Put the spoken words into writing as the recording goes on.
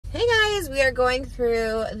we are going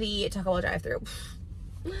through the Taco Bell drive-thru.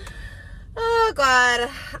 Oh God,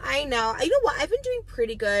 I know. You know what? I've been doing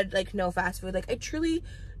pretty good, like no fast food. Like I truly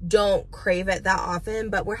don't crave it that often,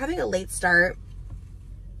 but we're having a late start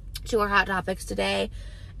to our Hot Topics today.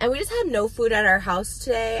 And we just had no food at our house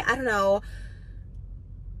today. I don't know.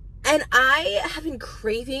 And I have been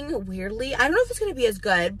craving weirdly. I don't know if it's going to be as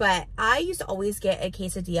good, but I used to always get a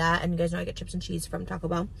quesadilla. And you guys know I get chips and cheese from Taco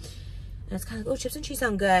Bell. And it's kind of like, oh, chips and cheese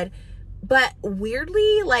sound good. But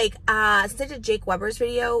weirdly, like, since I did Jake Weber's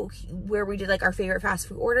video where we did like our favorite fast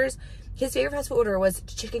food orders, his favorite fast food order was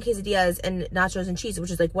chicken quesadillas and nachos and cheese,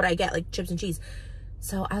 which is like what I get, like chips and cheese.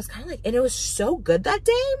 So I was kind of like, and it was so good that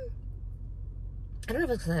day. I don't know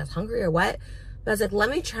if it's because I was hungry or what, but I was like,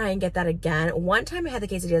 let me try and get that again. One time I had the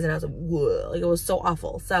quesadillas and I was like, whoa, like it was so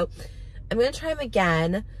awful. So I'm going to try them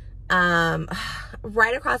again.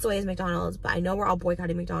 Right across the way is McDonald's, but I know we're all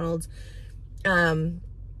boycotting McDonald's. And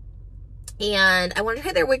I want to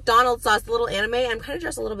try their McDonald's sauce, the little anime. I'm kind of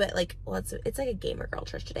dressed a little bit like, well, it's like a gamer girl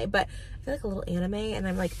Trish today, but I feel like a little anime. And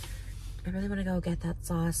I'm like, I really want to go get that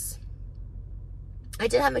sauce. I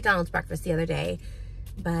did have McDonald's breakfast the other day,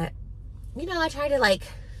 but you know, I try to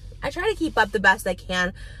keep up the best I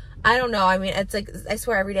can. I don't know. I mean, it's like, I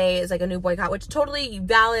swear every day is like a new boycott, which totally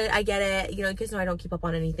valid. I get it. You know, because I don't keep up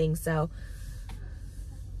on anything. So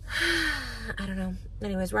I don't know.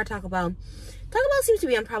 Anyways, we're at Taco Bell. Taco Bell seems to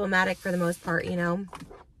be unproblematic for the most part, you know,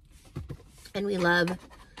 and we love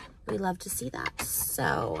to see that.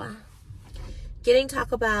 So getting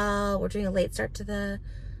Taco Bell, we're doing a late start to the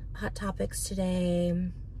Hot Topics today.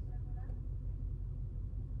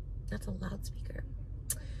 That's a loudspeaker.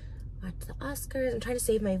 Watch the Oscars. I'm trying to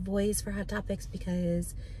save my voice for Hot Topics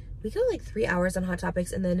because we go like 3 hours on Hot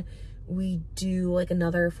Topics and then we do like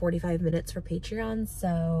another 45 minutes for Patreon.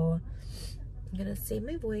 So I'm gonna save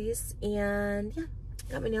my voice and yeah,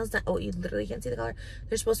 got my nails done. Oh, you literally can't see the color.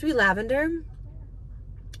 They're supposed to be lavender.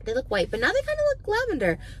 They look white, but now they kind of look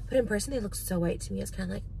lavender. But in person, they look so white to me. It's kind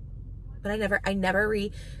of like, but I never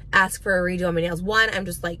ask for a redo on my nails. One, I'm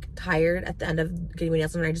just like tired at the end of getting my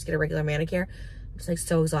nails done. I just get a regular manicure. I'm just like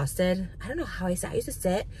so exhausted. I don't know how I sit. I used to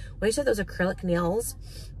sit, when I used to have those acrylic nails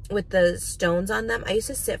with the stones on them, I used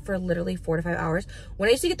to sit for literally 4 to 5 hours. When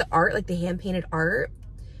I used to get the art, like the hand painted art,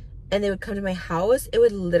 and they would come to my house, it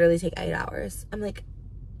would literally take 8 hours. I'm like,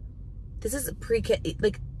 this is pre-kid,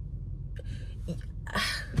 like,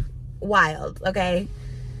 wild, okay?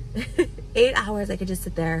 8 hours I could just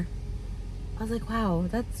sit there. I was like, wow,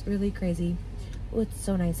 that's really crazy. Oh, it's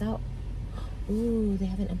so nice out. Ooh, they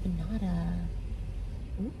have an empanada.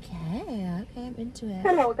 Okay, I'm into it.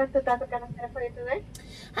 Hello, that's the taco can I get for you today?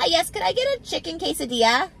 Hi, yes, could I get a chicken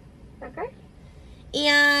quesadilla? Okay.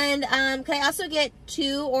 And can I also get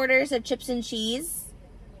 2 orders of chips and cheese?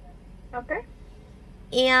 Okay.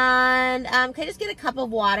 And can I just get a cup of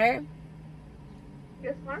water?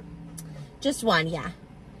 Just one? Just one, yeah.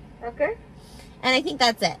 Okay. And I think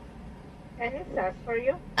that's it. Any sauce for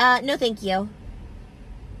you? No, thank you.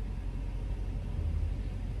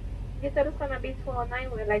 You said it's gonna be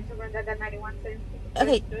 $2.09. We'd like to run that at 91 cents.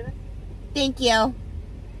 Okay. Thank you.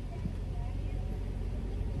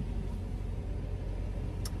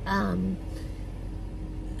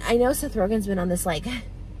 I know Seth Rogen's been on this like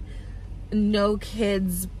no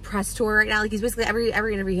kids press tour right now. Like he's basically every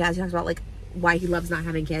interview he has, he talks about like why he loves not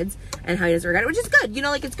having kids and how he doesn't regret it, which is good. You know,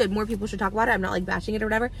 like it's good. More people should talk about it. I'm not like bashing it or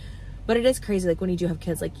whatever. But it is crazy, like when you do have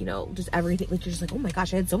kids, like, you know, just everything, like you're just like, oh my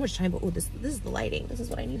gosh, I had so much time, but oh, this is the lighting. This is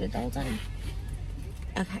what I needed the whole time.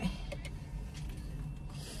 Okay.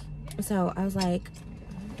 So I was like,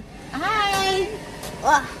 hi.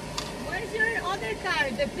 Ugh. Where's your other car?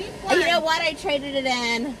 The big one? You know what? I traded it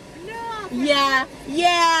in. No. Yeah.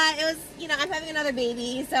 It was, you know, I'm having another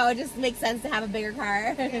baby, so it just makes sense to have a bigger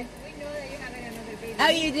car. Yes, we know that you're having another baby. Oh,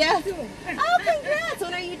 you do? Too. Oh, congrats.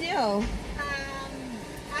 When are you due?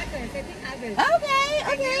 August. I think August.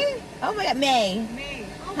 Okay. Oh my God, May. May.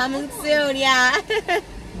 Oh, Coming awesome. soon, yeah.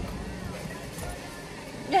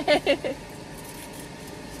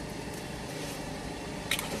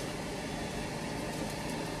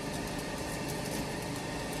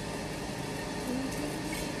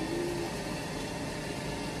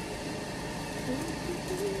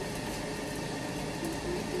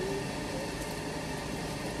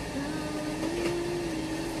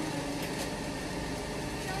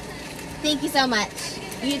 Thank you so much.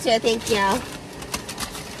 You too, thank you.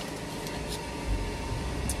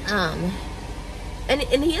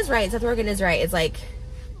 And he is right. Seth Rogen is right. It's like,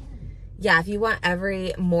 yeah, if you want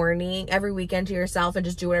every morning, every weekend to yourself and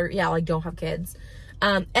just do whatever, yeah, like don't have kids.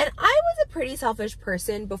 And I was a pretty selfish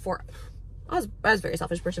person before. I was a very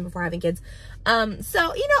selfish person before having kids. So,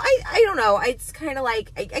 you know, I don't know. It's kind of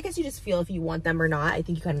like, I guess you just feel if you want them or not. I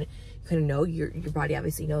think you kind of know, your body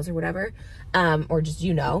obviously knows or whatever. Or just,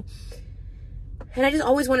 you know. And I just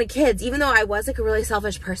always wanted kids, even though I was like a really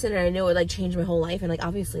selfish person and I knew it would like change my whole life. And like,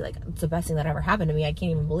 obviously, like, it's the best thing that ever happened to me. I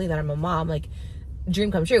can't even believe that I'm a mom. Like,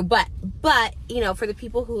 dream come true. But, you know, for the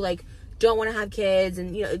people who like don't want to have kids,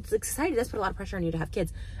 and, you know, it's like society does put a lot of pressure on you to have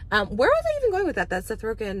kids. Where was I even going with that? That's Seth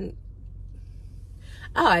Rogen.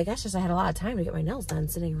 Oh, I guess just I had a lot of time to get my nails done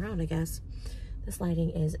sitting around, I guess. This lighting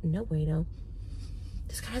is no bueno.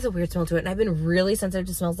 This kind of has a weird smell to it, and I've been really sensitive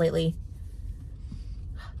to smells lately.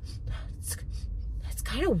 It's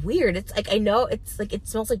kind of weird. It's like, I know it's like, it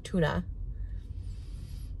smells like tuna.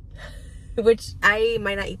 Which I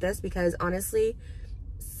might not eat this because honestly,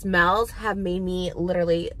 smells have made me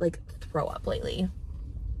literally like throw up lately.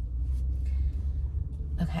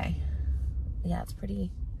 Okay. Yeah, it's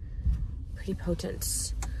pretty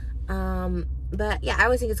potent. But yeah, I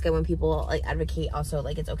always think it's good when people like advocate also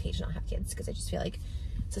like it's okay to not have kids, because I just feel like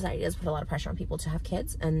society does put a lot of pressure on people to have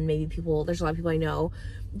kids, and maybe there's a lot of people I know,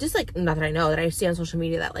 just like, not that I know, that I see on social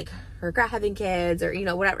media that like regret having kids, or, you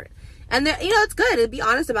know, whatever. And you know, it's good to be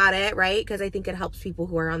honest about it, right? Because I think it helps people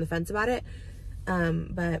who are on the fence about it.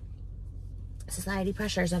 But society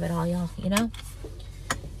pressures of it all, y'all, you know?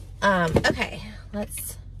 Okay,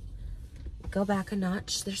 let's go back a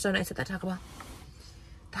notch. They're so nice at that Taco Bell.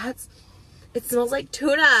 It smells like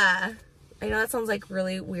tuna. I know that sounds like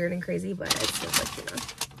really weird and crazy, but it smells like tuna.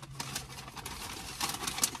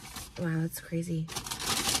 Wow, that's crazy.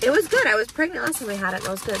 It was good. I was pregnant last time I had it, and it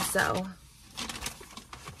was good, so.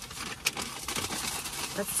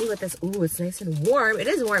 Let's see what this, ooh, it's nice and warm. It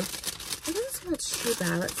is warm. It doesn't smell too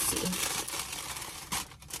bad. Let's see.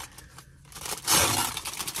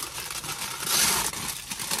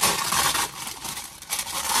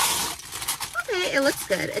 Okay, it looks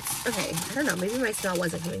good. It's, okay, I don't know. Maybe my smell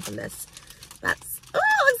wasn't coming from this. That's, oh,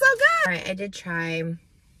 it looks so good. All right, I did try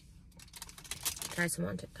some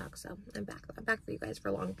on TikTok, so I'm back for you guys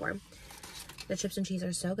for long form. The chips and cheese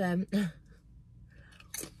are so good.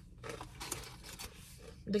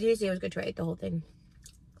 The quesadilla was good too. I ate the whole thing.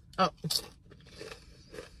 Oh,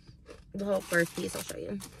 the whole first piece, I'll show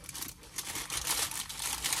you.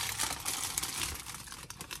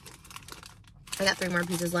 I got 3 more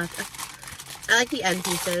pieces left. I like the end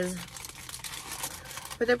pieces,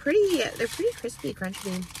 but they're pretty crispy,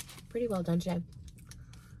 crunchy, pretty well done today.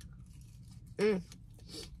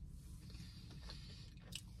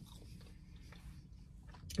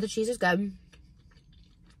 The cheese is good.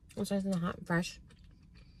 It's nice and hot and fresh.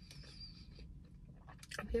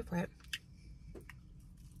 I'm here for it.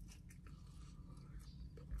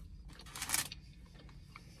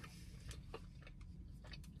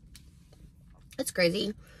 It's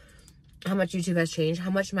crazy how much YouTube has changed,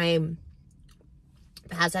 how much my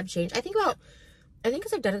paths have changed. I think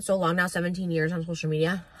because I've done it so long now, 17 years on social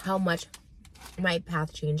media, how much my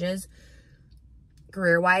path changes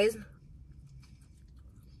career-wise.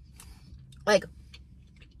 Like,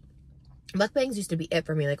 mukbangs used to be it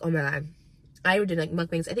for me. Like, oh my god, I did like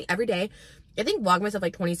mukbangs, I think every day. I think Vlogmas of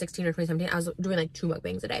like 2016 or 2017, I was doing like 2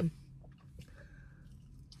 mukbangs a day.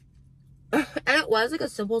 And it was like a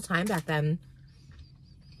simple time back then.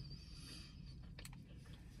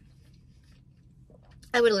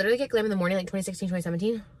 I would literally get glam in the morning, like 2016,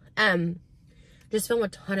 2017. Just film a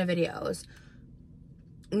ton of videos,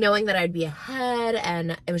 knowing that I'd be ahead,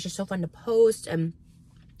 and it was just so fun to post, and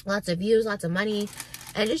lots of views, lots of money.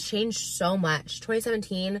 And it just changed so much.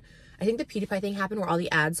 2017, I think the PewDiePie thing happened where all the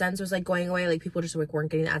AdSense was like going away. Like, people just like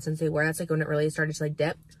weren't getting the AdSense they were. That's like when it really started to like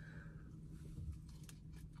dip.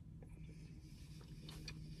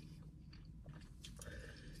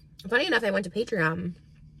 Funny enough, I went to Patreon.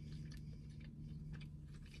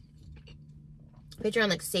 Patreon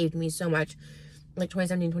like saved me so much, like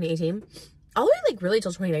 2017, 2018, all the way like really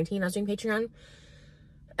till 2019. I was doing Patreon,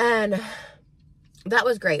 and that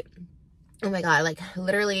was great. Oh my god, like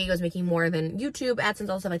literally I was making more than YouTube, AdSense,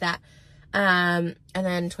 all stuff like that. And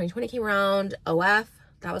then 2020 came around, OF,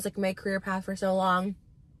 that was like my career path for so long.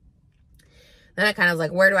 Then I kind of was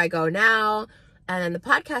like, where do I go now? And then the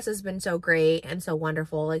podcast has been so great and so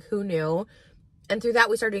wonderful. Like, who knew? And through that,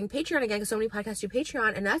 we started doing Patreon again, because so many podcasts do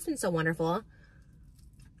Patreon, and that's been so wonderful.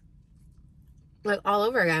 Like, all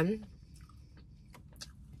over again.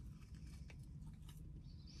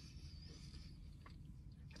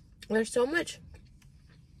 There's so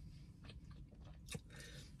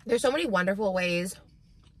many wonderful ways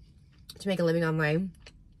to make a living online.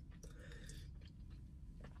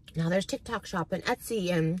 Now there's TikTok Shop and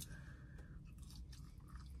Etsy, and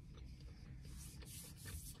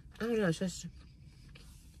I don't know, it's just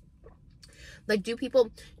like, do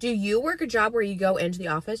you work a job where you go into the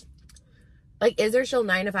office? Like, is there still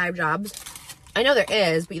 9 to 5 jobs? I know there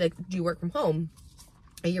is, but like, do you work from home?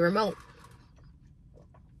 Are you remote?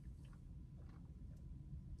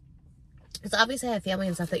 Because obviously I have family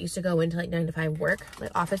and stuff that used to go into like 9 to 5 work,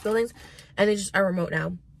 like office buildings, and they just are remote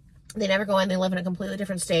now. They never go in, they live in a completely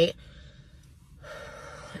different state.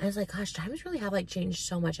 And I was like, gosh, times really have like changed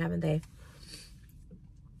so much, haven't they?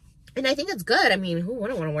 And I think it's good. I mean, who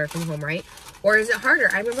wouldn't want to work from home, right? Or is it harder?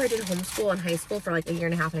 I remember I did homeschool in high school for like a year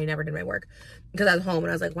and a half, and I never did my work because I was home, and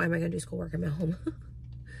I was like, why am I going to do schoolwork? I'm at home. I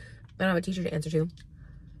don't have a teacher to answer to.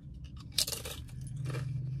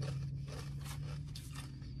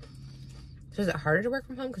 So is it harder to work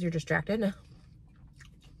from home because you're distracted? No.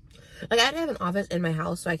 Like, I had to have an office in my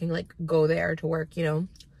house so I can like go there to work, you know?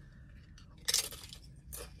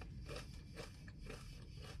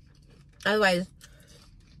 Otherwise,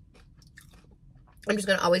 I'm just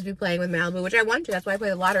going to always be playing with Malibu, which I want to. That's why I play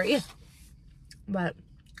the lottery. But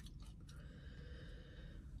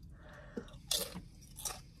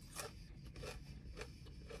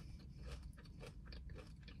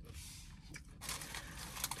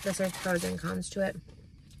there's pros and cons to it.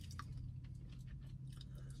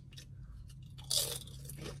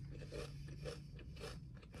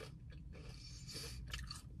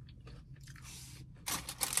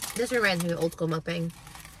 This reminds me of old school mukbang.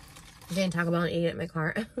 I didn't talk about eating it in my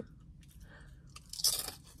car. And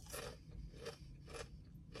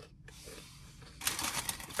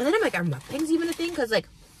then I'm like, are mukbangs even a thing? Because like,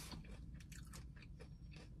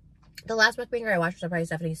 the last mukbanger I watched was probably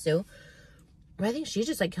Stephanie Sue. But I think she's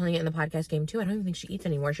just like killing it in the podcast game too. I don't even think she eats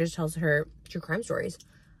anymore. She just tells her true crime stories.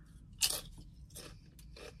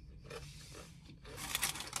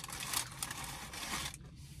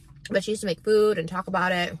 But she used to make food and talk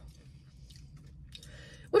about it,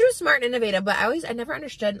 which was smart and innovative. But I never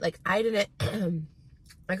understood, like, I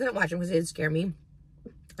couldn't watch them because they'd scare me.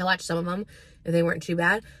 I watched some of them and they weren't too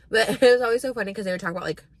bad, but it was always so funny because they would talk about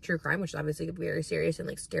like true crime, which is obviously very serious and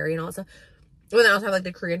like scary and all that stuff. But then I also have like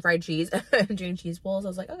the Korean fried cheese and doing cheese bowls. I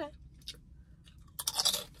was like, okay.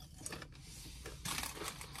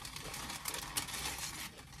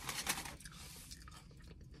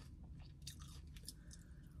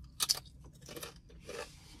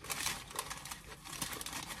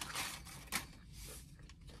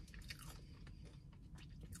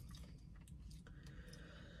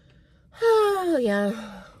 Oh, yeah.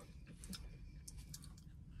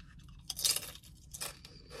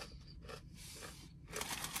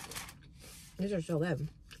 These are so good.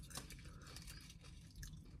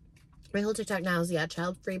 My whole TikTok now is, yeah,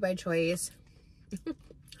 child-free by choice.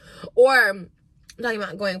 Or I'm talking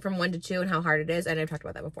about going from 1 to 2 and how hard it is. And I've talked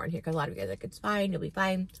about that before in here because a lot of you guys are like, it's fine, you'll be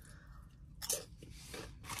fine.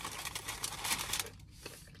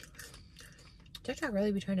 TikTok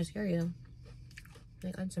really be trying to scare you.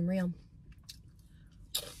 Like, on some real.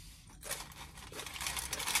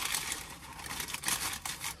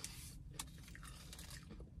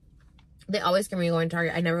 They always scare me going to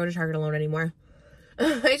Target. I never go to Target alone anymore. I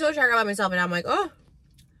used to go to Target by myself, and now I'm like, oh.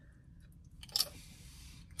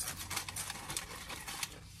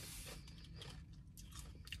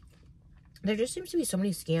 There just seems to be so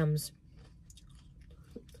many scams.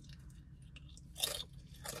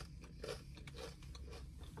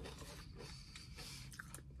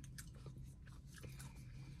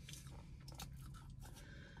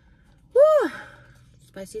 Woo!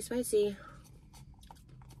 Spicy, spicy.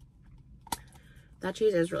 That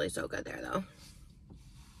cheese is really so good there, though.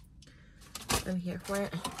 I'm here for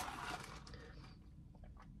it.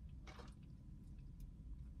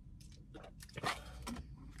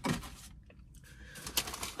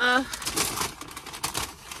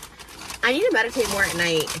 I need to meditate more at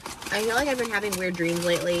night. I feel like I've been having weird dreams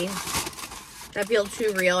lately that feel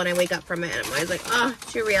too real, and I wake up from it and I'm always like, oh,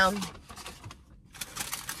 too real.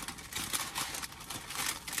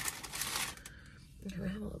 Okay, we're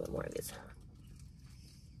gonna have a little bit more of these.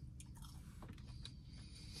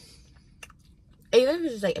 Even if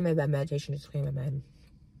it's just like in my bed meditation, just cleaning my bed.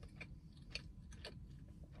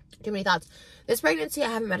 Too many thoughts. This pregnancy, I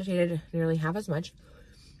haven't meditated nearly half as much.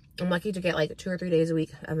 I'm lucky to get like 2 or 3 days a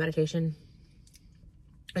week of meditation.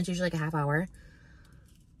 It's usually like a half hour.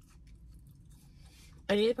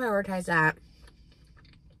 I need to prioritize that.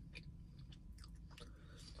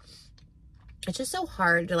 It's just so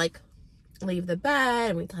hard to like leave the bed,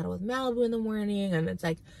 and we cuddle with Malibu in the morning, and it's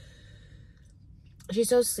like, she's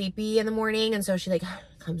so sleepy in the morning, and so she like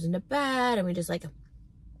comes into bed, and we just like,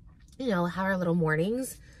 you know, have our little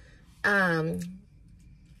mornings.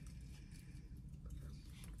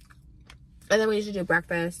 And then we used to do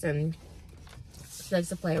breakfast, and she likes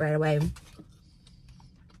to play right away.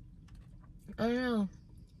 I don't know.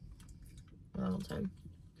 A long time.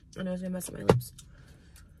 I know it's gonna mess up my lips.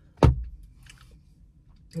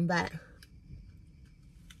 But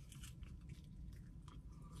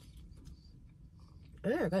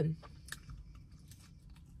they're good.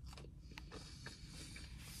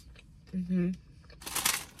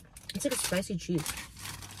 It's like a spicy cheese.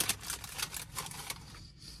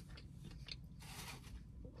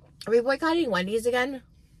 Are we boycotting Wendy's again?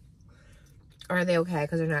 Or are they okay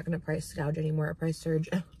because they're not going to price gouge anymore at Price Surge?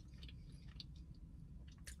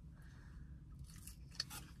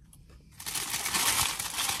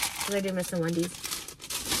 I do miss the Wendy's.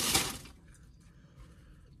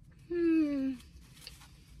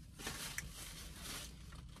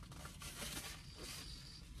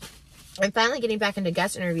 I'm finally getting back into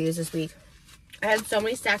guest interviews this week. I had so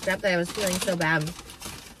many stacked up that I was feeling so bad.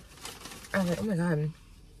 I was like, oh my god.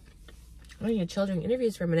 I need to chill doing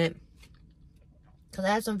interviews for a minute. Because I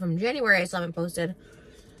had some from January I still haven't posted.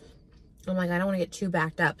 I'm like, I don't want to get too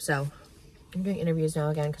backed up. So I'm doing interviews now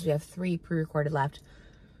again because we have 3 pre-recorded left.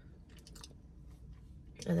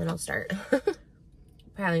 And then I'll start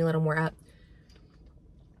piling a little more up.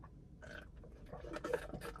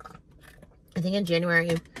 I think in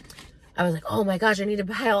January, I was like, oh my gosh, I need to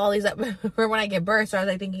pile all these up for when I give birth. So I was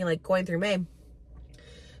like thinking like going through May.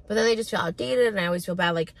 But then they just feel outdated, and I always feel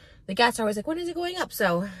bad. Like the guests are always like, when is it going up?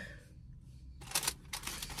 So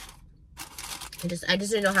I just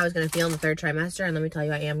didn't know how I was going to feel in the 3rd trimester. And let me tell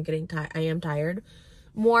you, I am tired.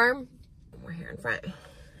 More hair in front.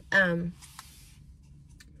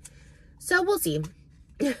 So we'll see.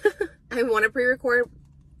 I want to pre-record,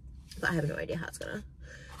 but I have no idea how it's gonna,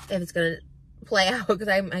 if it's gonna play out, because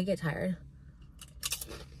I get tired.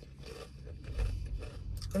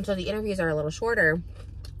 And so the interviews are a little shorter.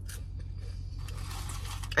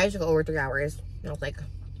 I used to go over 3 hours. And I was like,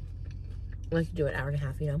 I like to do an hour and a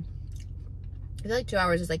half, you know. I feel like 2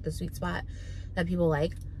 hours is like the sweet spot that people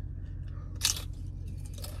like.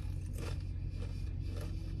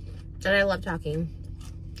 And I love talking.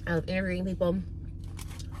 I love interviewing people.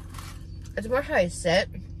 It's more how I sit.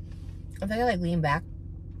 If I like lean back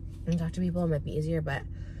and talk to people, it might be easier, but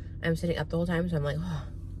I'm sitting up the whole time, so I'm like, oh.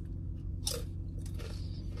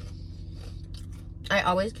 I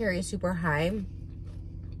always carry super high.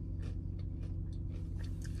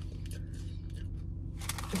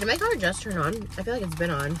 Did my car just turn on? I feel like it's been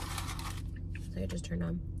on. I think it just turned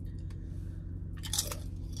on.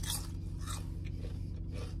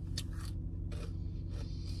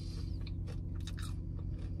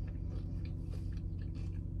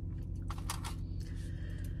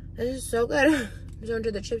 This is so good. I'm so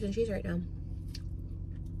into the chips and cheese right now.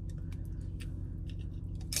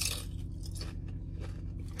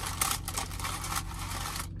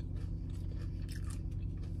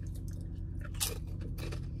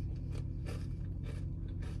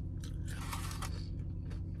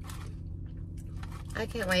 I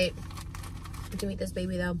can't wait to meet this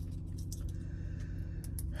baby though.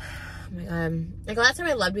 Oh my god. Like last time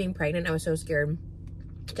I loved being pregnant, I was so scared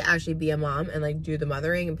to actually be a mom and like do the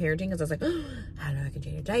mothering and parenting, because I was like, oh, I don't know if I can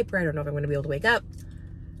change a diaper. I don't know if I'm going to be able to wake up.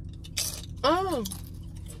 Oh.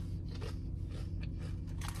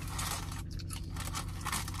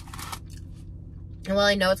 And while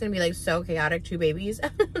I know it's going to be like so chaotic, 2 babies,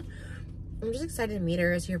 I'm just excited to meet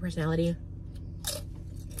her, see her personality.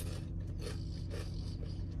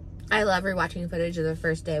 I love rewatching footage of the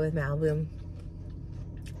first day with Malibu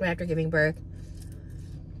right after giving birth.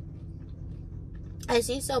 I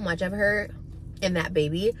see so much of her in that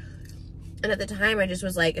baby. And at the time, I just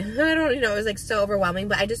was like, I don't, you know, it was like so overwhelming.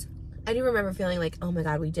 But I do remember feeling like, oh my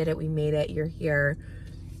God, we did it. We made it. You're here.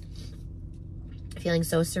 Feeling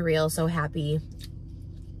so surreal, so happy.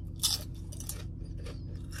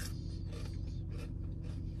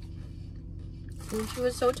 And she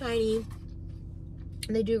was so tiny.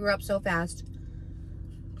 And they do grow up so fast.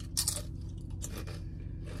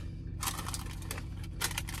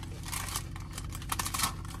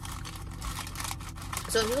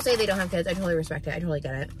 So when people say they don't have kids, I totally respect it. I totally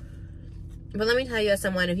get it. But let me tell you, as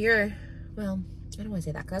someone, if you're, well, I don't want to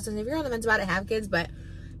say that, because if you're on the fence about it, have kids, but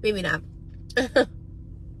maybe not.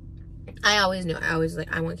 I always knew. I always was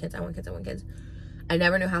like, I want kids, I want kids, I want kids. I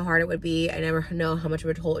never knew how hard it would be. I never know how much of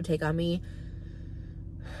a toll it would take on me.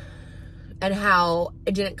 And how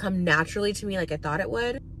it didn't come naturally to me like I thought it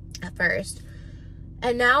would at first.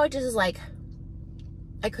 And now it just is like,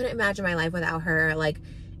 I couldn't imagine my life without her. Like,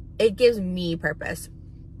 it gives me purpose.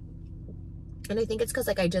 And I think it's because,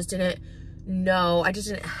 like, I just didn't no, I just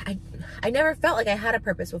didn't, I never felt like I had a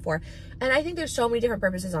purpose before. And I think there's so many different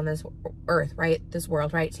purposes on this earth, right? This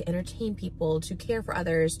world, right? To entertain people, to care for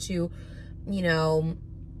others, to, you know,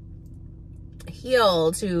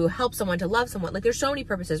 heal, to help someone, to love someone. Like, there's so many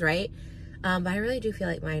purposes, right? But I really do feel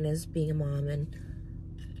like mine is being a mom. And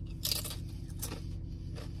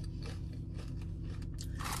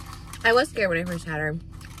I was scared when I first had her.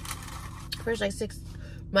 First, like, 6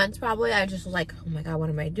 months probably, I just was like, oh my god, what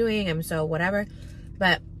am I doing? I'm so whatever.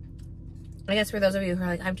 But I guess for those of you who are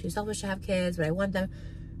like, I'm too selfish to have kids, but I want them,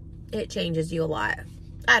 it changes you a lot.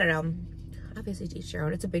 I don't know. Obviously, to each their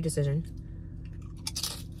own. It's a big decision.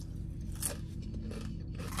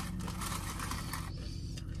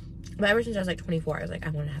 But ever since I was like 24, I was like,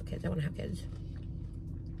 I want to have kids. I want to have kids.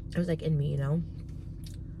 It was like in me, you know?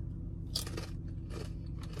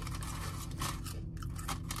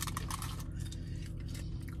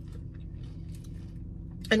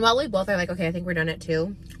 And while we both are like, okay, I think we're done at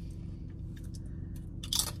 2.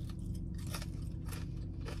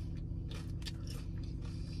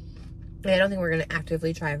 I don't think we're going to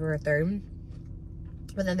actively try for a 3rd.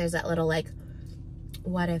 But then there's that little like,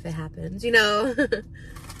 what if it happens, you know?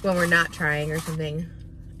 When we're not trying or something.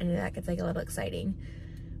 And that gets like a little exciting.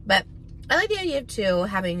 But I like the idea of 2,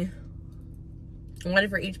 having one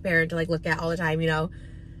for each parent to like look at all the time, you know?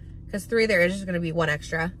 Because 3, there is just going to be 1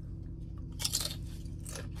 extra.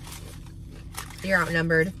 You're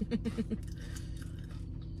outnumbered.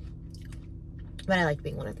 But I like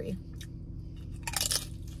being 1 of 3.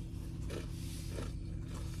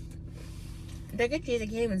 Take a cheese. I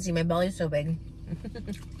can't even see. My belly's so big.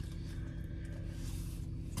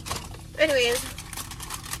 Anyways.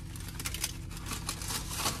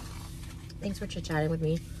 Thanks for chit-chatting with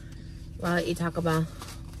me while I eat Taco Bell.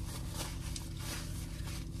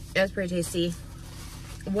 It was pretty tasty.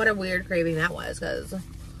 What a weird craving that was, because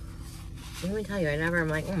let me tell you, I'm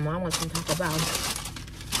like, I want some Taco Bell.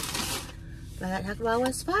 But that Taco Bell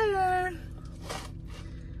was fire.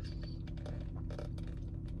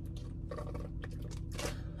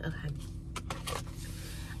 Okay.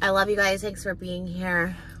 I love you guys. Thanks for being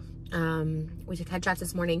here. We took headshots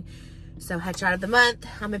this morning. So headshot of the month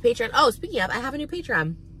on my Patreon. Oh, speaking of, I have a new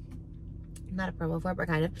Patreon. Not a promo for it, but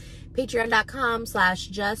kind of.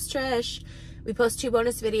 Patreon.com/JustTrish. We post 2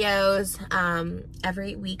 bonus videos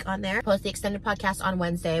every week on there. Post the extended podcast on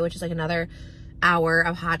Wednesday, which is like another hour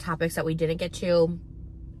of hot topics that we didn't get to,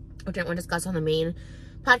 or didn't want to discuss on the main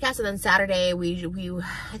podcast. And then Saturday,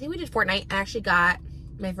 I think we did Fortnite. I actually got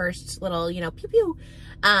my first little, you know, pew pew.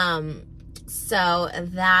 So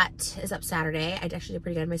that is up Saturday. I actually did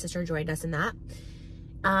pretty good. My sister joined us in that.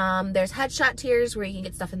 There's headshot tiers where you can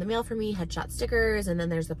get stuff in the mail from me, headshot stickers, and then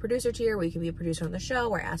there's the producer tier where you can be a producer on the show,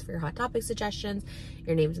 where I ask for your hot topic suggestions,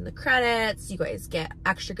 your name's in the credits, you guys get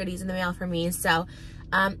extra goodies in the mail from me. So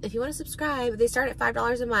if you want to subscribe, they start at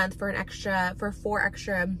 $5 a month for 4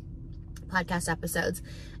 extra podcast episodes,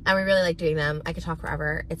 and we really like doing them. I could talk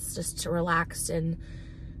forever. It's just relaxed and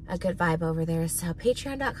a good vibe over there. So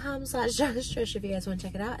patreon.com/JustTrish if you guys want to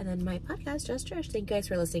check it out. And then my podcast, Just Trish. Thank you guys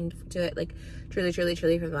for listening to it. Like, truly, truly,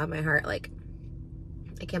 truly from the bottom of my heart. Like,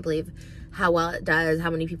 I can't believe how well it does, how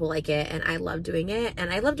many people like it, and I love doing it.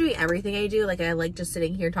 And I love doing everything I do. Like, I like just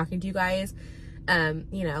sitting here talking to you guys. You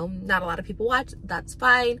know, not a lot of people watch. That's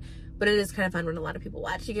fine. But it is kind of fun when a lot of people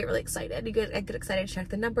watch. You get really excited. I get excited to check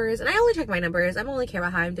the numbers. And I only check my numbers. I only care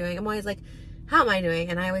about how I'm doing. I'm always like, how am I doing?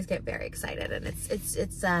 And I always get very excited, and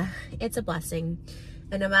it's a blessing.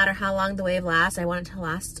 And no matter how long the wave lasts, I want it to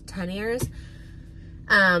last 10 years.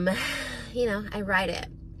 You know, I ride it.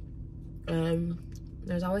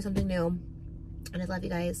 There's always something new, and I love you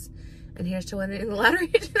guys. And here's to winning the lottery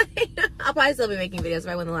tonight. I'll probably still be making videos if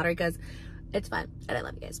I win the lottery, because it's fun, and I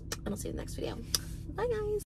love you guys. And I'll see you in the next video. Bye, guys.